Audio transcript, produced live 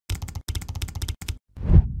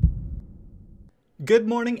Good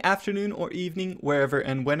morning, afternoon, or evening, wherever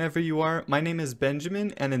and whenever you are. My name is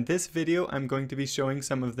Benjamin, and in this video, I'm going to be showing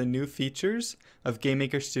some of the new features of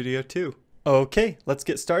GameMaker Studio 2. Okay, let's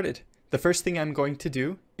get started. The first thing I'm going to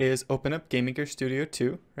do is open up GameMaker Studio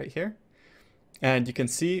 2 right here. And you can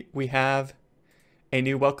see we have a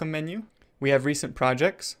new welcome menu. We have recent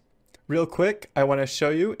projects. Real quick, I want to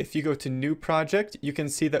show you, if you go to New Project, you can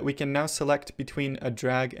see that we can now select between a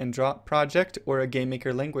drag and drop project or a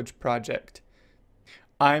GameMaker language project.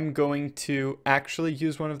 I'm going to actually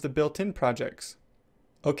use one of the built-in projects.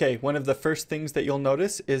 Okay, one of the first things that you'll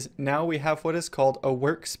notice is now we have what is called a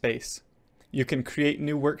workspace. You can create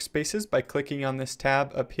new workspaces by clicking on this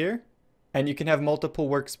tab up here, and you can have multiple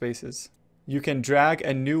workspaces. You can drag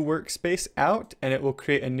a new workspace out and it will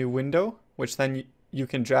create a new window, which then you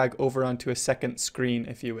can drag over onto a second screen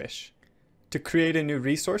if you wish. To create a new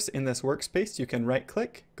resource in this workspace, you can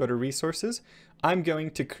right-click, go to Resources. I'm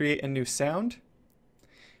going to create a new sound.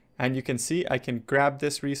 And you can see I can grab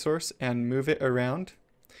this resource and move it around.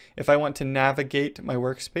 If I want to navigate my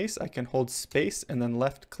workspace, I can hold space and then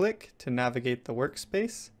left click to navigate the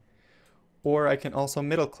workspace. Or I can also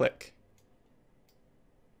middle click.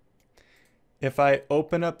 If I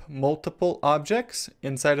open up multiple objects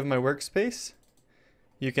inside of my workspace,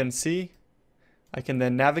 you can see I can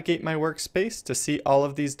then navigate my workspace to see all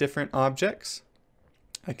of these different objects.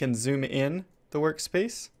 I can zoom in the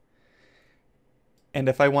workspace. And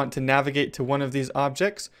if I want to navigate to one of these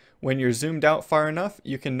objects, when you're zoomed out far enough,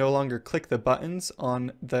 you can no longer click the buttons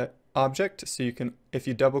on the object. So you can, if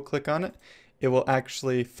you double click on it, it will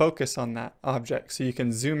actually focus on that object. So you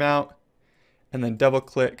can zoom out and then double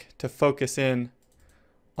click to focus in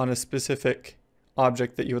on a specific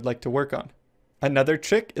object that you would like to work on. Another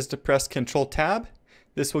trick is to press Control Tab.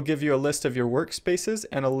 This will give you a list of your workspaces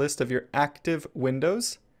and a list of your active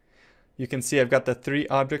windows. You can see I've got the 3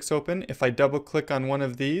 objects open. If I double click on one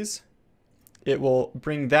of these, it will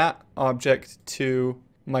bring that object to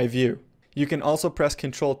my view. You can also press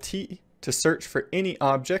Control T to search for any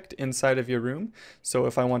object inside of your room. So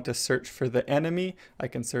if I want to search for the enemy, I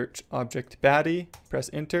can search Object Baddie,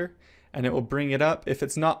 press Enter, and it will bring it up. If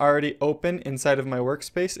it's not already open inside of my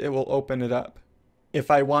workspace, it will open it up.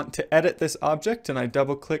 If I want to edit this object and I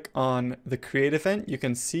double click on the Create event, you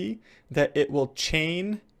can see that it will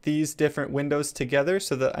chain these different windows together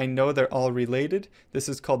so that I know they're all related. This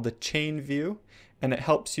is called the chain view, and it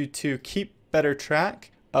helps you to keep better track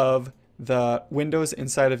of the windows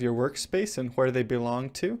inside of your workspace and where they belong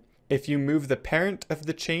to. If you move the parent of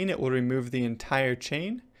the chain, it will remove the entire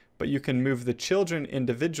chain, but you can move the children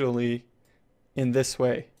individually in this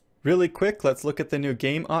way. Really quick, let's look at the new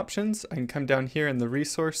game options. I can come down here in the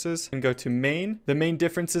resources and go to main. The main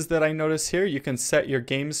differences that I notice here, you can set your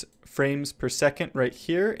game's frames per second right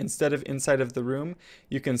here. Instead of inside of the room,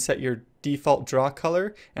 you can set your default draw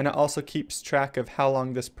color, and it also keeps track of how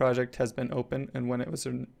long this project has been open and when it was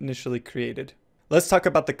initially created. Let's talk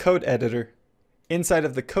about the code editor. Inside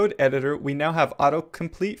of the code editor, we now have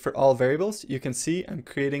autocomplete for all variables. You can see I'm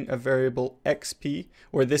creating a variable XP,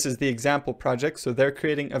 or this is the example project, so they're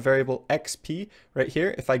creating a variable XP right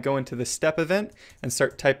here. If I go into the step event and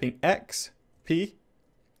start typing XP,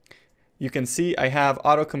 you can see I have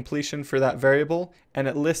autocompletion for that variable, and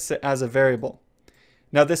it lists it as a variable.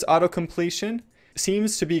 Now this autocompletion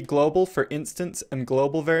seems to be global for instance and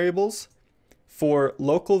global variables. For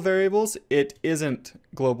local variables, it isn't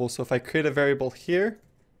global. So if I create a variable here,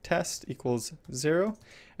 test equals 0,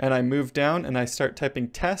 and I move down and I start typing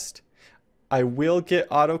test, I will get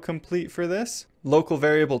autocomplete for this. Local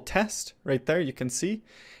variable test, right there, you can see.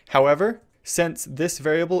 However, since this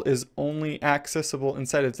variable is only accessible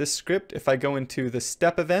inside of this script, if I go into the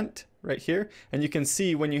step event right here, and you can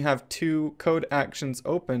see when you have 2 code actions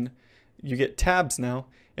open, you get tabs now.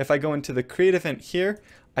 If I go into the create event here,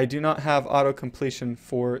 I do not have auto-completion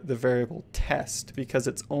for the variable test because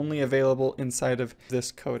it's only available inside of this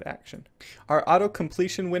code action. Our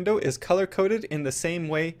auto-completion window is color-coded in the same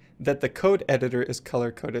way that the code editor is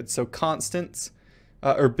color-coded. So constants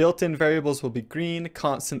or built-in variables will be green,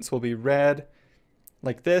 constants will be red,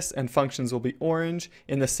 like this, and functions will be orange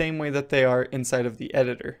in the same way that they are inside of the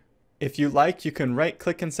editor. If you like, you can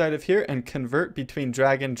right-click inside of here and convert between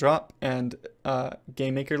drag and drop and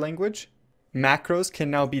GameMaker language. Macros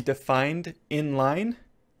can now be defined inline,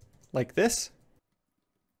 like this.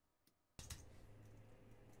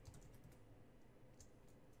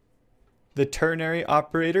 The ternary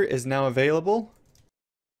operator is now available.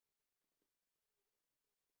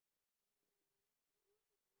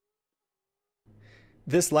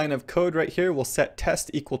 This line of code right here will set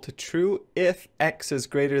test equal to true if x is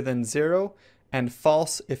greater than 0 and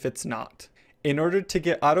false if it's not. In order to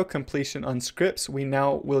get auto completion on scripts, we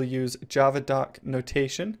now will use Javadoc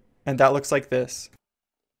notation, and that looks like this.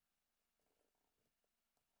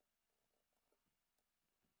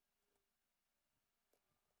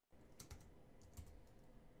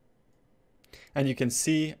 And you can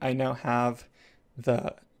see I now have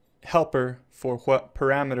the helper for what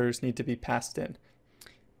parameters need to be passed in.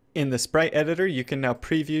 In the Sprite Editor, you can now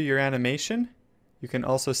preview your animation. You can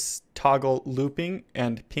also toggle looping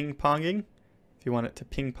and ping-ponging if you want it to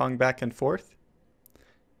ping-pong back and forth.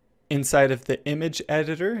 Inside of the Image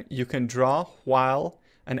Editor, you can draw while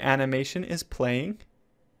an animation is playing.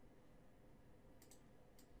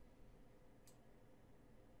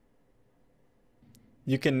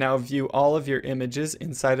 You can now view all of your images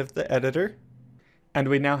inside of the editor. And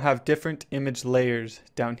we now have different image layers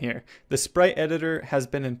down here. The Sprite Editor has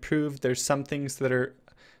been improved. There's some things that are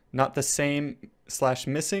not the same /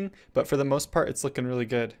 missing, but for the most part, it's looking really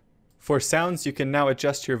good. For sounds, you can now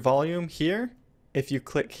adjust your volume here. If you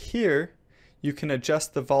click here, you can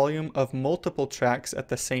adjust the volume of multiple tracks at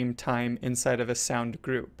the same time inside of a sound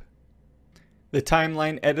group. The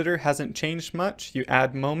timeline editor hasn't changed much. You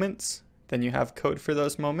add moments, then you have code for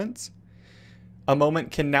those moments. A moment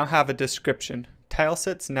can now have a description.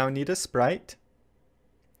 Tilesets now need a sprite.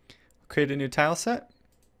 Create a new tileset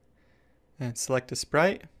and select a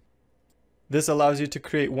sprite. This allows you to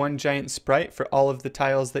create one giant sprite for all of the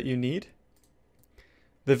tiles that you need.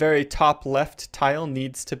 The very top left tile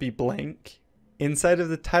needs to be blank. Inside of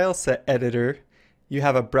the tileset editor, you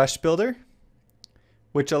have a brush builder,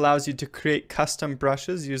 which allows you to create custom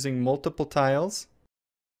brushes using multiple tiles.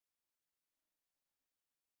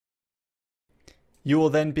 You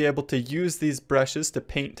will then be able to use these brushes to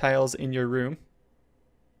paint tiles in your room.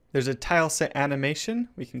 There's a tileset animation.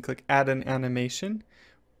 We can click add an animation.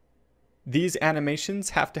 These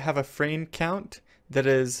animations have to have a frame count that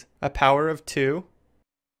is a power of 2.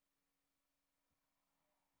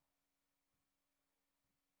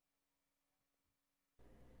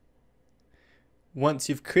 Once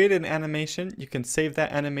you've created an animation, you can save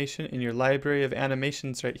that animation in your library of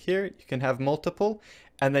animations right here. You can have multiple,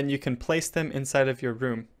 and then you can place them inside of your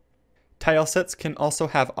room. Tilesets can also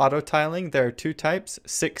have auto tiling. There are 2 types,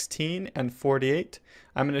 16 and 48.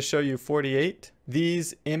 I'm going to show you 48.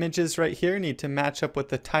 These images right here need to match up with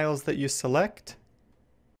the tiles that you select.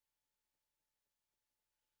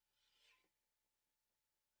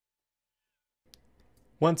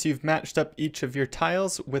 Once you've matched up each of your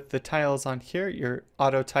tiles with the tiles on here, your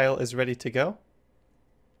auto tile is ready to go.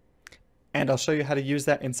 And I'll show you how to use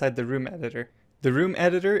that inside the room editor. The room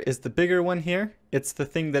editor is the bigger one here. It's the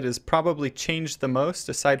thing that has probably changed the most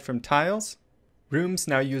aside from tiles. Rooms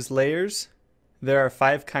now use layers. There are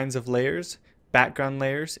 5 kinds of layers: background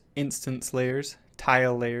layers, instance layers,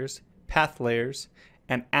 tile layers, path layers,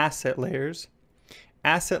 and asset layers.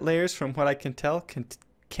 Asset layers, from what I can tell,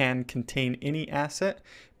 can contain any asset,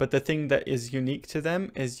 but the thing that is unique to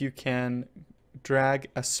them is you can drag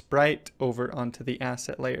a sprite over onto the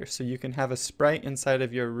asset layer. So you can have a sprite inside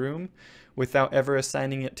of your room without ever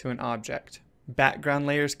assigning it to an object. Background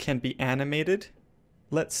layers can be animated.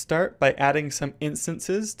 Let's start by adding some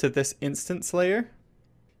instances to this instance layer.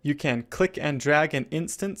 You can click and drag an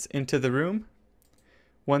instance into the room.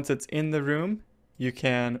 Once it's in the room, you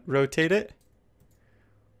can rotate it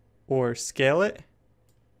or scale it.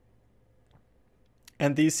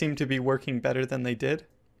 And these seem to be working better than they did.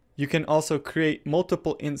 You can also create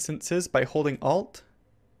multiple instances by holding Alt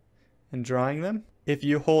and drawing them. If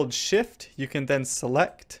you hold Shift, you can then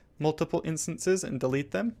select multiple instances and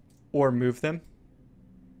delete them or move them.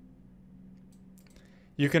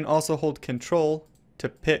 You can also hold Control to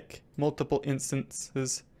pick multiple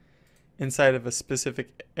instances inside of a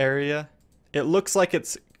specific area. It looks like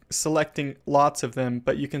it's selecting lots of them,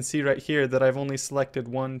 but you can see right here that I've only selected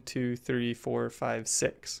 1, 2, 3, 4, 5,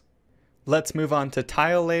 6. Let's move on to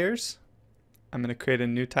tile layers. I'm going to create a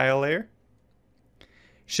new tile layer.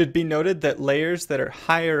 Should be noted that layers that are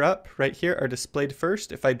higher up right here are displayed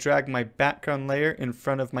first. If I drag my background layer in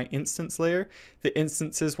front of my instance layer, the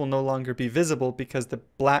instances will no longer be visible because the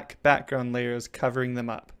black background layer is covering them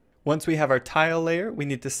up. Once we have our tile layer, we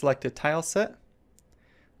need to select a tile set.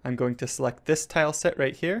 I'm going to select this tile set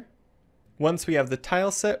right here. Once we have the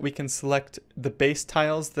tile set, we can select the base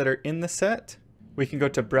tiles that are in the set. We can go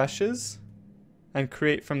to brushes and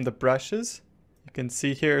create from the brushes. You can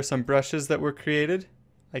see here are some brushes that were created.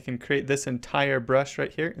 I can create this entire brush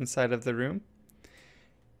right here inside of the room.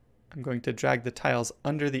 I'm going to drag the tiles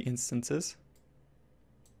under the instances.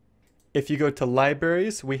 If you go to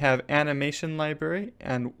libraries, we have animation library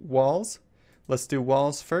and walls. Let's do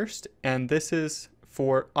walls first, and this is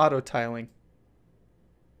for auto tiling.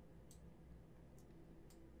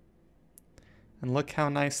 And look how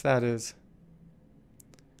nice that is.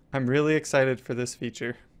 I'm really excited for this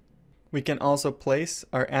feature. We can also place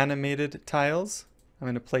our animated tiles. I'm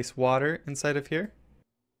going to place water inside of here.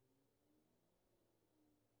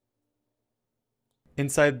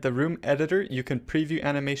 Inside the room editor, you can preview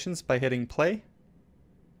animations by hitting play.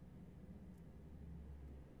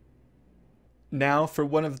 Now for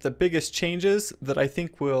one of the biggest changes that I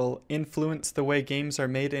think will influence the way games are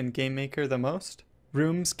made in GameMaker the most.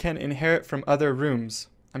 Rooms can inherit from other rooms.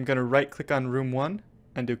 I'm going to right click on room 1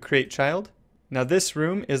 and do create child. Now this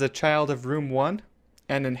room is a child of room 1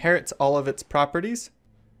 and inherits all of its properties.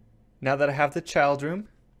 Now that I have the child room,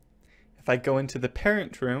 if I go into the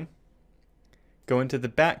parent room, go into the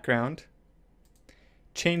background,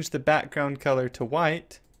 change the background color to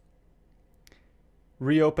white,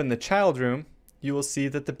 reopen the child room, you will see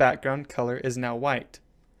that the background color is now white.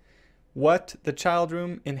 What the child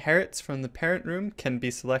room inherits from the parent room can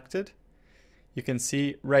be selected. You can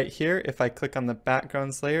see right here, if I click on the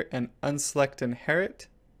backgrounds layer and unselect inherit,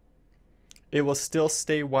 it will still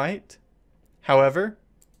stay white. However,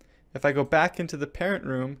 if I go back into the parent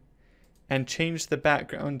room and change the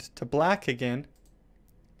background to black again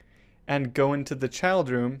and go into the child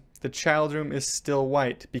room is still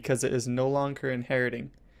white because it is no longer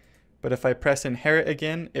inheriting. But if I press inherit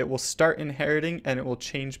again, it will start inheriting and it will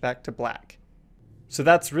change back to black. So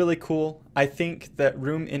that's really cool. I think that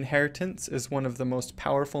room inheritance is one of the most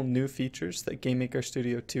powerful new features that GameMaker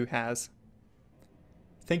Studio 2 has.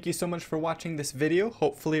 Thank you so much for watching this video.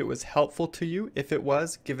 Hopefully it was helpful to you. If it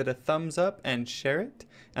was, give it a thumbs up and share it.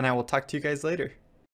 And I will talk to you guys later.